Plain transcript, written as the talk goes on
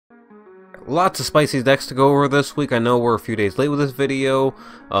Lots of spicy decks to go over this week. I know we're a few days late with this video,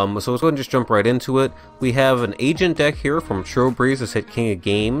 so let's go ahead and just jump right into it. We have an agent deck here from Treeborn. This hit King of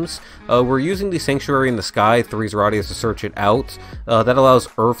Games. We're using the Sanctuary in the Sky, 3 Zeratias to search it out. That allows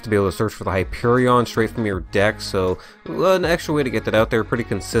Earth to be able to search for the Hyperion straight from your deck, so an extra way to get that out there. Pretty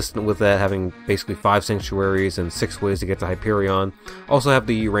consistent with that, having basically 5 Sanctuaries and 6 ways to get to Hyperion. Also have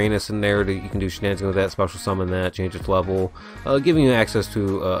the Uranus in there, you can do shenanigans with that, special summon that, change its level, giving you access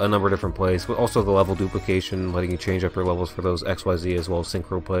to a number of different plays, but also the level duplication, letting you change up your levels for those XYZ as well as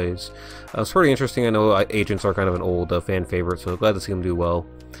synchro plays. It's pretty interesting. I know agents are kind of an old fan favorite, so glad to see them do well.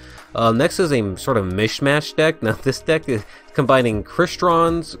 Next is a sort of mishmash deck. Now this deck is combining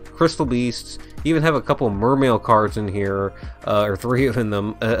Cristrons, Crystal Beasts, you even have a couple Mermail cards in here, or 3 of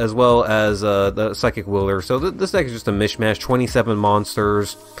them, as well as the Psychic Wielder. So this deck is just a mishmash, 27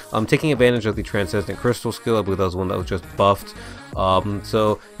 monsters, taking advantage of the Transcendent Crystal skill. I believe that was one that was just buffed.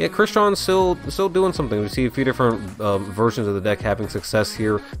 So yeah, Crystron's still doing something. We see a few different versions of the deck having success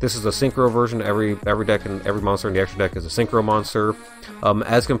here. This is a synchro version. Every deck and every monster in the extra deck is a synchro monster.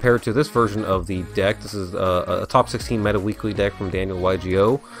 As compared to this version of the deck, this is a top 16 meta weekly deck from Daniel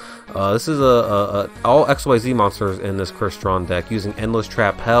yugioh. This is all XYZ monsters in this Crystron deck, using Endless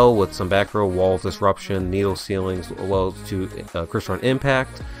Trap Hell with some back row, Wall of Disruption, Needle Ceilings, as well as to Crystron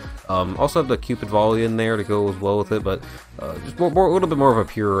Impact. Also have the Cupid Volley in there to go as well with it, but just a little bit more of a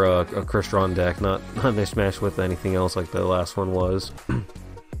pure Crystron deck, not mishmash with anything else like the last one was.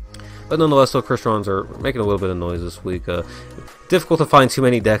 But nonetheless, still Crystrons are making a little bit of noise this week. Difficult to find too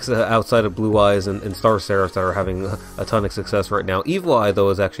many decks outside of Blue Eyes and Star Seraphs that are having a ton of success right now. Evil Eye, though,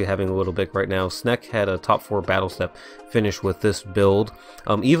 is actually having a little bit right now. Sneck had a top 4 battle step finish with this build.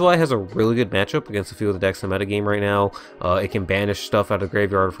 Evil Eye has a really good matchup against a few of the decks in the metagame right now. It can banish stuff out of the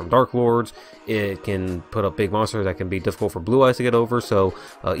graveyard from Dark Lords. It can put up big monsters that can be difficult for Blue Eyes to get over. So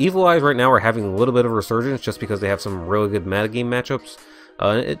Evil Eyes right now are having a little bit of a resurgence just because they have some really good metagame matchups.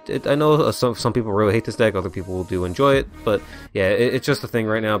 I know some people really hate this deck, other people do enjoy it, but yeah, it's just a thing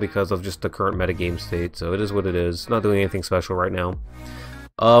right now because of just the current metagame state, so it is what it is. Not doing anything special right now.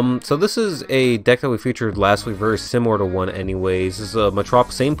 So this is a deck that we featured last week, very similar to one anyways. This is a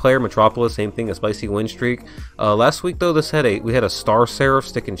same player, Metropolis, same thing, a spicy win streak. Last week though, we had a Star Seraph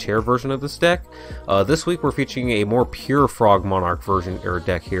stick and chair version of this deck. This week we're featuring a more pure Frognarch version or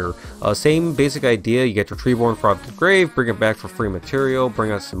deck here. Same basic idea, you get your treeborn from the grave, bring it back for free material,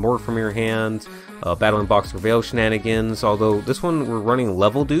 bring out some more from your hands, battling box reveal shenanigans, although this one we're running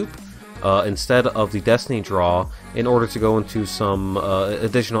level dupe. Instead of the Destiny draw, in order to go into some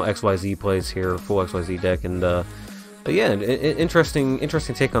additional XYZ plays here, full XYZ deck, and yeah, interesting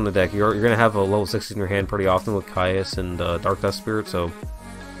take on the deck. You're gonna have a level 6 in your hand pretty often with Caius and Dark Death Spirit, so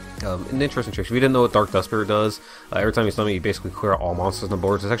an interesting trick. If you didn't know what Dark Death Spirit does, every time you summon it, you basically clear out all monsters on the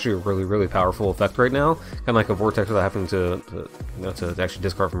board. So it's actually a really powerful effect right now, kind of like a Vortex without having to actually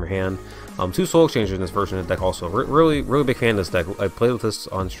discard from your hand. 2 Soul Exchanges in this version of the deck also. Really big fan of this deck. I played with this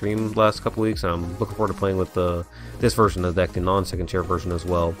on stream the last couple weeks, and I'm looking forward to playing with this version of the deck, the non-second chair version as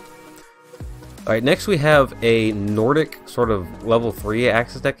well. Alright, next we have a Nordic sort of level 3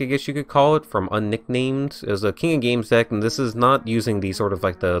 Axis deck, I guess you could call it, from Unnicknamed. It's a King of Games deck, and this is not using the sort of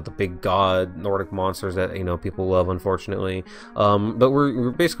like the big god Nordic monsters that, you know, people love, unfortunately. But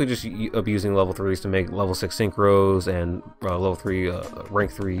we're basically just abusing level 3s to make level 6 synchros and level 3 rank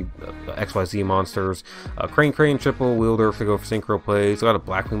 3 XYZ monsters. Crane Triple Wielder to go for synchro plays. We got a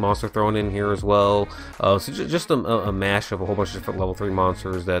Blackwing monster thrown in here as well. So just a mash of a whole bunch of different level 3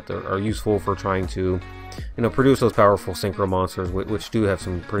 monsters that are useful for trying to, you know, produce those powerful synchro monsters, which do have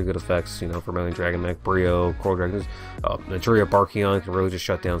some pretty good effects, you know, for Vermilion Dragon Mech, Brio, Coral Dragons, Naturia Barkion can really just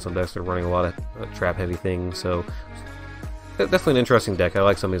shut down some decks that are running a lot of trap heavy things, so definitely an interesting deck. I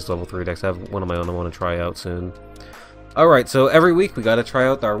like some of these level 3 decks. I have one of my own I want to try out soon. Alright, so every week we gotta try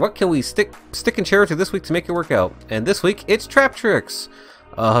out our what can we stick and chair to this week to make it work out, and this week it's Traptrix.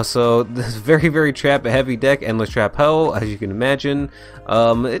 So this very trap heavy deck, Endless Trap Hell, as you can imagine.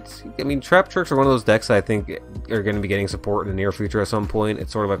 I mean, Traptrix are one of those decks that I think are going to be getting support in the near future at some point.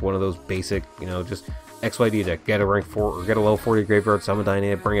 It's sort of like one of those basic, you know, just XYD deck. Get a rank 4 or get a level 40 graveyard, summon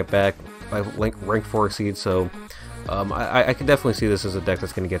Dynamite, bring it back by rank 4 exceed. So I can definitely see this as a deck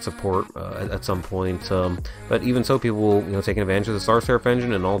that's going to get support at some point. But even so, people will, you know, taking advantage of the Star Seraph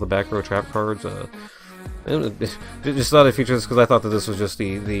engine and all the back row trap cards. Just thought I'd feature this because I thought that this was just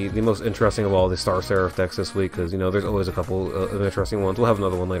the most interesting of all the Star Seraph decks this week, because, you know, there's always a couple of interesting ones. We'll have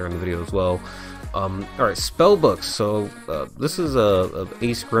another one later in the video as well. Alright, spellbooks. So this is a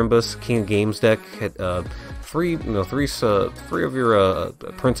Ace Grimbus King of Games deck. three of your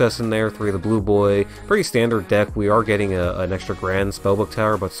princess in there, 3 of the blue boy. Pretty standard deck. We are getting an extra grand spellbook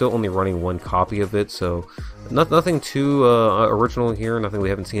tower, but still only running 1 copy of it, so nothing too original here, nothing we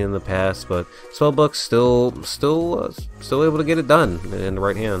haven't seen in the past, but spellbook's still able to get it done in the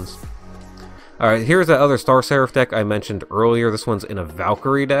right hands. Alright, here's that other Star Seraph deck I mentioned earlier. This one's in a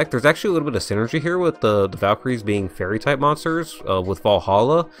Valkyrie deck. There's actually a little bit of synergy here with the Valkyries being fairy-type monsters with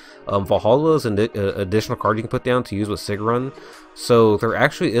Valhalla. Valhalla is an additional card you can put down to use with Sigrun. So there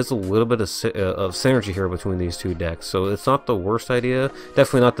actually is a little bit of synergy here between these 2 decks. So it's not the worst idea.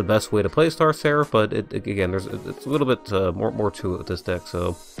 Definitely not the best way to play Star Seraph, but again, it's a little bit more to it with this deck.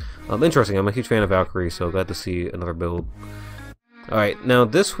 So interesting. I'm a huge fan of Valkyrie, so glad to see another build. Alright, now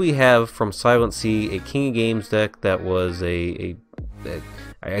this we have from Silent Sea, a King of Games deck that was I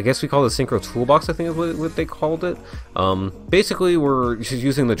guess we call it a synchro toolbox, I think is what they called it. Basically, we're just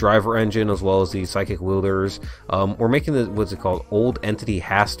using the driver engine as well as the psychic wielders. We're making the, what's it called, Old Entity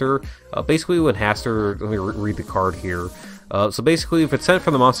Haster. Basically, when Haster, let me read the card here. So basically, if it's sent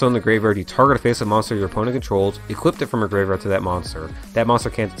from the monster in the graveyard, you target a face-up monster your opponent controls, equip it from your graveyard to that monster. That monster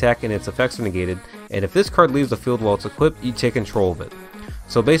can't attack and its effects are negated, and if this card leaves the field while it's equipped, you take control of it.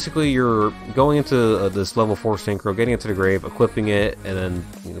 So basically, you're going into this level 4 synchro, getting into the grave, equipping it, and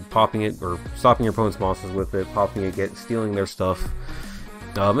then popping it, or stopping your opponent's monsters with it, popping it, stealing their stuff.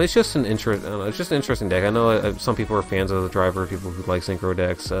 It's just an interesting deck. I know some people are fans of the driver, people who like synchro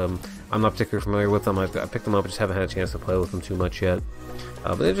decks. I'm not particularly familiar with them. I picked them up, I just haven't had a chance to play with them too much yet.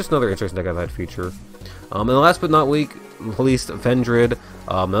 But it's just another interesting deck I've had feature. And last but not least, Vendread.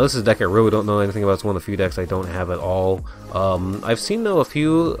 Now this is a deck I really don't know anything about. It's one of the few decks I don't have at all. I've seen though a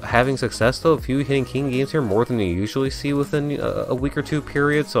few having success though, a few hitting King games here more than you usually see within a week or 2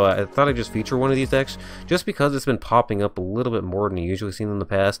 period. So I thought I'd just feature one of these decks just because it's been popping up a little bit more than you usually seen in the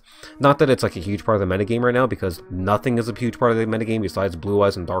past. Not that it's like a huge part of the metagame right now, because nothing is a huge part of the metagame besides Blue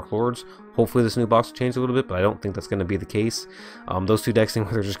Eyes and Dark Lords. Hopefully this new box will change a little bit, but I don't think that's going to be the case. Those 2 decks seem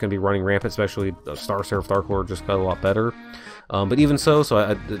like they're just going to be running rampant, especially Star Seraph Dark Lord just got a lot better. But even so,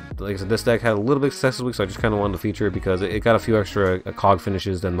 like I said, this deck had a little bit of success this week, so I just kind of wanted to feature it because it got a few extra cog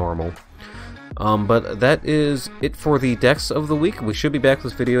finishes than normal. But that is it for the decks of the week. We should be back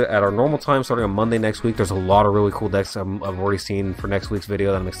with this video at our normal time starting on Monday next week. There's a lot of really cool decks I've already seen for next week's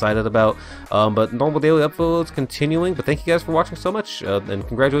video that I'm excited about. But normal daily uploads continuing. But thank you guys for watching so much. And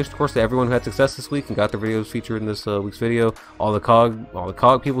congratulations, of course, to everyone who had success this week and got their videos featured in this week's video. All the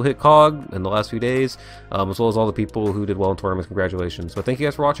cog people hit cog in the last few days, as well as all the people who did well in tournaments. Congratulations. But thank you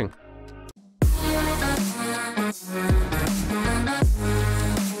guys for watching.